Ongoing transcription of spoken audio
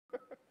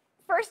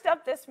First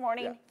up this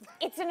morning,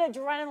 it's an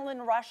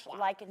adrenaline rush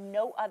like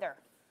no other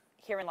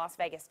here in Las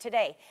Vegas.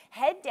 Today,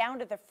 head down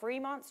to the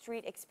Fremont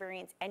Street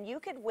Experience and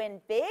you could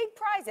win big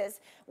prizes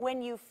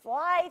when you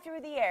fly through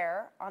the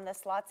air on the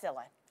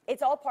SlotZilla.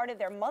 It's all part of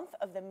their month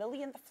of the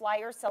Millionth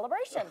Flyer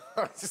celebration.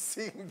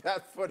 Seeing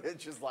that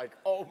footage is like,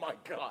 oh my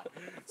God.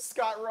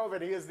 Scott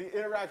Robin, he is the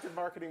Interactive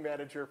Marketing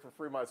Manager for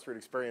Fremont Street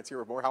Experience here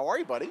with more. How are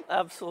you, buddy?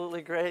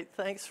 Absolutely great.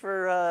 Thanks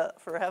for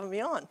having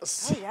me on.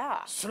 Oh,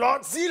 yeah.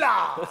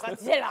 SlotZilla!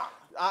 SlotZilla!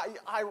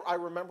 I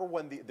remember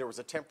when there was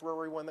a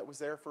temporary one that was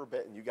there for a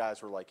bit, and you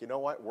guys were like, you know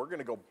what, we're going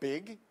to go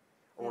big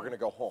or we're going to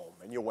go home,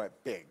 and you went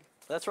big.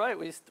 That's right.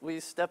 We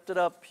stepped it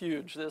up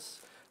huge.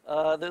 This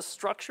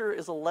structure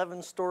is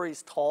 11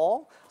 stories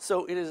tall,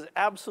 so it is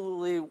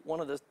absolutely one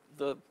of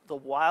the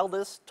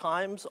wildest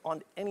times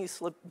on any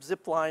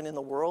zip line in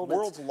the world.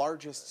 World's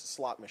largest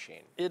slot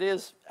machine. It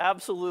is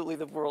absolutely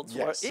the world's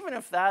largest. Even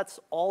if that's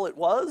all it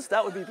was,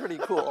 that would be pretty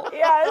cool.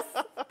 Yes.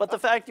 But the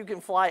fact you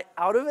can fly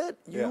out of it,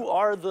 you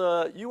are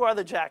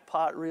the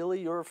jackpot,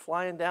 really. You're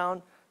flying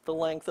down the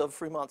length of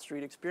Fremont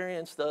Street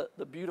Experience, the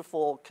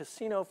beautiful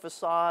casino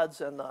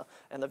facades and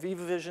the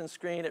Viva Vision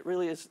screen. It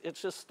really is,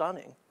 it's just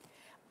stunning.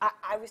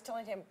 I was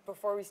telling him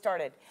before we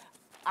started,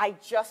 I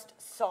just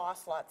saw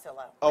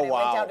SlotZilla Oh, when I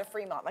wow. went down to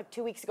Fremont like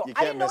 2 weeks ago. You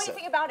I can't didn't know miss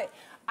anything it. about it.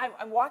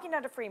 I'm walking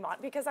down to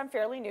Fremont because I'm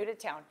fairly new to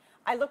town.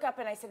 I look up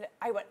and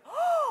I went,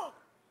 oh!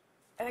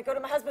 And I go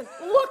to my husband,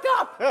 look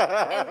up!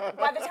 And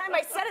by the time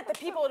I said it, the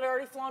people had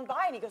already flown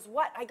by, and he goes,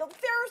 what? I go,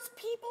 there's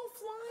people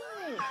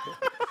flying.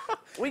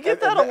 We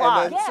get that a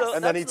lot.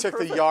 And then he took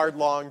the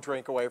yard-long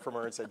drink away from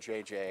her and said,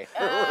 JJ.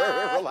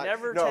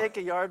 Never take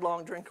a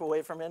yard-long drink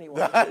away from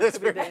anyone. It's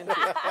be dangerous.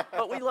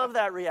 But we love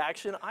that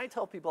reaction. I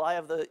tell people I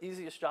have the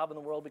easiest job in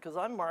the world because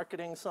I'm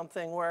marketing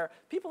something where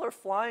people are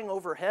flying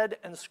overhead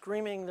and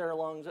screaming their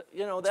lungs.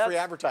 You know, that's free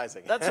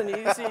advertising. That's an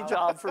easy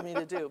job for me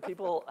to do.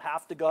 People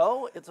have to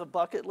go. It's a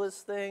bucket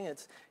list thing.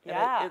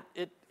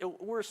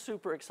 We're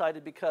super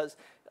excited because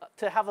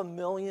to have 1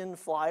 million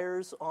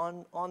flyers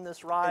on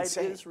this ride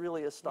is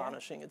really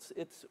astonishing. Yeah.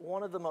 It's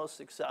one of the most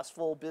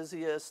successful,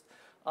 busiest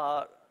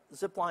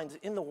zip lines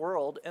in the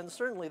world, and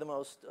certainly the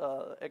most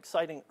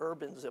exciting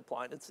urban zip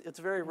line. It's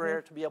very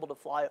rare to be able to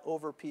fly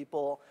over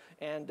people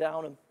and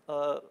down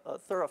a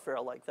thoroughfare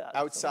like that.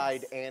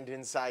 Outside and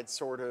inside,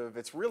 sort of.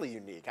 It's really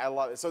unique. I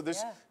love it. So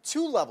there's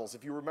 2 levels.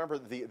 If you remember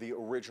the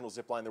original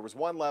zip line, there was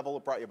 1 level.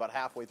 It brought you about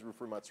halfway through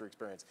Fremont Street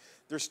Experience.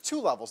 There's 2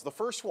 levels. The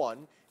first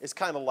one is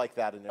kind of like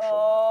that initial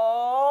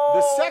one.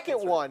 The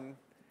second one,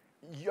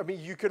 I mean,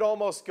 you could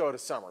almost go to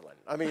Summerlin.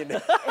 I mean,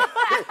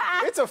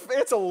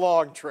 it's a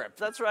long trip.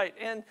 That's right.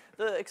 And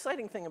the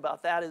exciting thing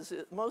about that is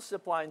most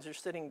zip lines are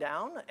sitting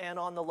down, and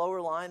on the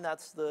lower line,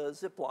 that's the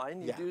zip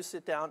line. You do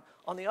sit down.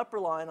 On the upper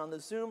line, on the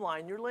zoom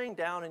line, you're laying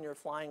down and you're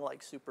flying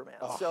like Superman.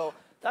 So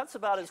that's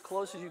about as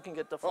close as you can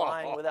get to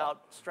flying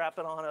without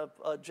strapping on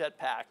a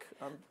jetpack.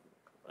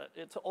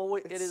 It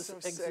is so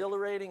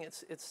exhilarating.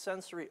 It's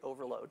sensory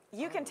overload.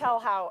 You can tell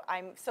how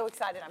I'm so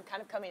excited. I'm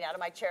kind of coming out of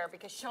my chair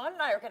because Sean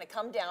and I are going to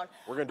come down.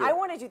 We're going to do I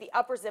want to do the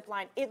upper zip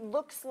line. It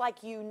looks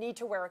like you need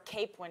to wear a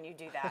cape when you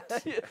do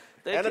that.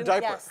 And a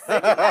diaper. Yes.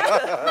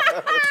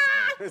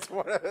 It's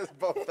one of those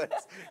both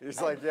things. He's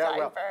like, yeah,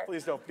 well,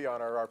 please don't pee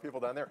on our people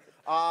down there.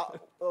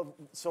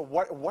 So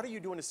what are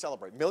you doing to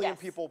celebrate? Million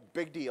people,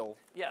 big deal.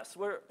 Yes,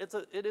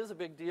 it is a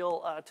big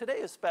deal.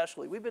 Today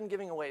especially, we've been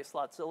giving away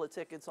SlotZilla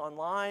tickets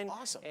online.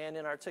 Awesome. And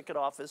in our ticket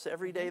office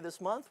every day this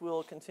month.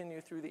 We'll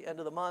continue through the end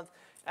of the month.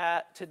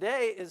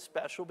 Today is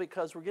special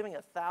because we're giving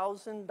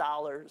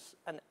 $1,000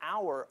 an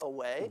hour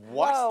away.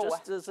 What?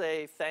 Just as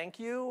a thank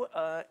you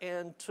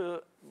and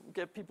to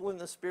get people in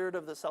the spirit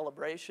of the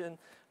celebration.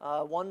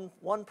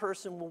 One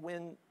person will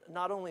win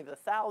not only the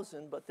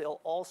 $1,000, but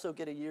they'll also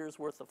get a year's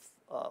worth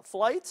of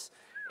flights.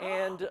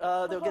 And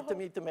they'll get to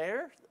meet the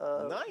mayor.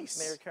 Nice.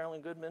 Mayor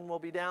Carolyn Goodman will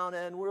be down,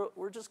 and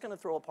we're just going to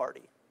throw a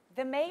party.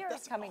 The mayor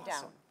is coming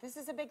down. This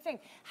is a big thing.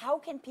 How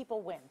can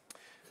people win?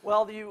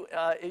 Well, you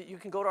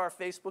can go to our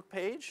Facebook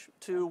page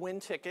to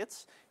win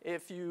tickets.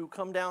 If you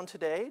come down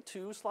today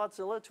to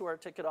SlotZilla, to our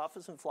ticket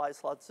office, and fly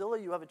SlotZilla,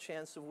 you have a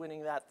chance of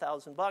winning that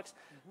 $1,000.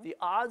 The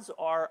odds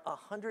are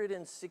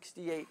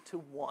 168 to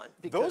 1.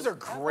 Those are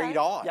great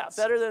odds. Yeah,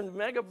 better than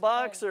Mega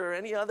Bucks or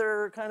any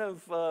other kind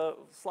of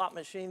slot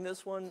machine.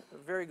 This one,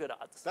 very good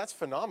odds. That's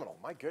phenomenal.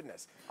 My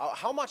goodness.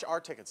 How much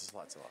are tickets to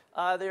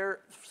SlotZilla?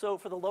 So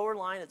for the lower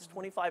line, it's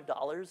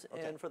 $25,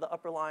 and for the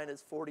upper line,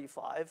 it's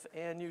 $45,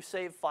 and you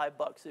save $5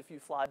 if you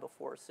fly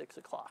before 6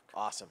 o'clock.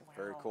 Awesome.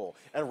 Very cool.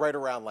 And right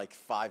around like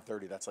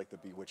 5:30, that's like the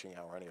bewitching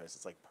hour anyways.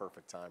 It's like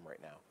perfect time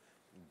right now.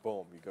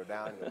 Boom, you go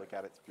down, you look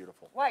at it, it's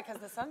beautiful. Why, because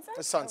the sunset?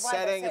 The sun's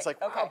setting, it's like,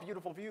 wow,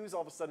 beautiful views.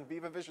 All of a sudden,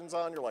 Viva Vision's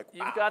on, you're like,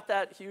 wow. You've got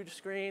that huge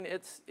screen.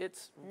 It's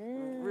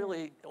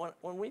really,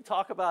 when we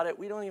talk about it,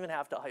 we don't even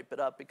have to hype it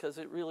up because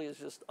it really is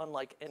just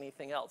unlike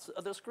anything else.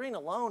 The screen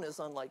alone is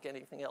unlike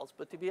anything else,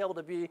 but to be able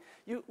to be,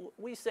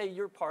 we say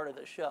you're part of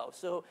the show.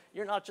 So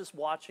you're not just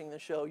watching the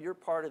show, you're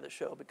part of the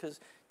show because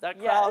that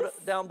crowd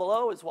down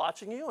below is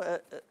watching you,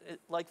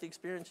 like the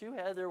experience you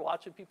had. They're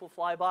watching people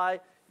fly by,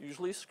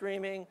 usually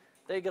screaming.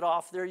 they get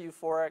off, they're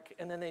euphoric,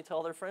 and then they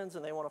tell their friends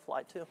and they want to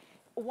fly too.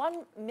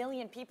 1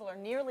 million people, or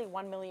nearly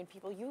 1 million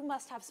people. You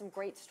must have some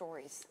great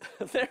stories.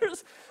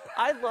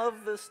 I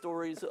love the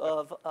stories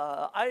of,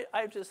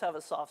 I just have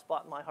a soft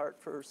spot in my heart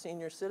for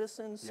senior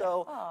citizens.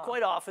 So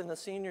quite often the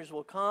seniors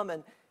will come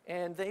and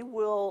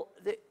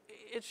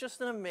it's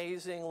just an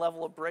amazing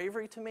level of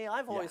bravery to me.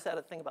 I've always had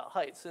a thing about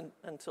heights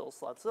until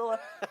SlotZilla.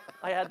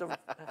 I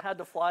had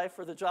to fly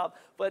for the job.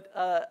 But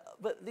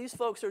these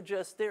folks are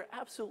they're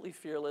absolutely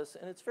fearless,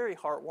 and it's very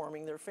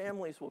heartwarming. Their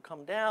families will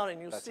come down,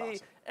 and you'll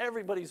see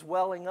everybody's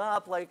welling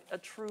up like a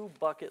true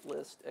bucket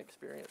list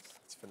experience.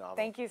 It's phenomenal.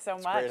 Thank you so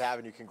much. It's great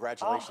having you.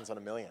 Congratulations on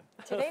 $1 million.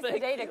 Today's the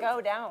day to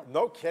go down.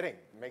 No kidding.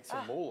 Make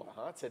some moolah,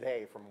 huh?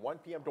 Today from 1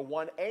 p.m. to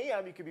 1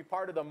 a.m. you can be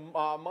part of the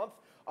month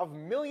of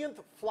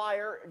Millionth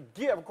Flyer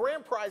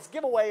grand prize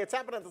giveaway. It's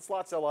happening at the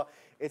SlotZilla.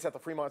 It's at the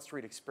Fremont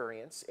Street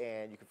Experience,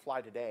 and you can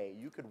fly today.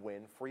 You could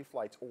win free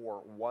flights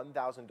or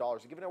 $1,000. You're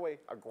giving away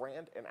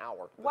 $1,000 an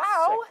hour. That's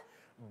wow. sick.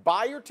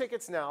 Buy your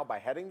tickets now by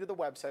heading to the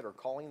website or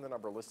calling the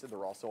number listed.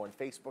 They're also on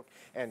Facebook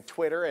and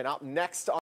Twitter. And up next on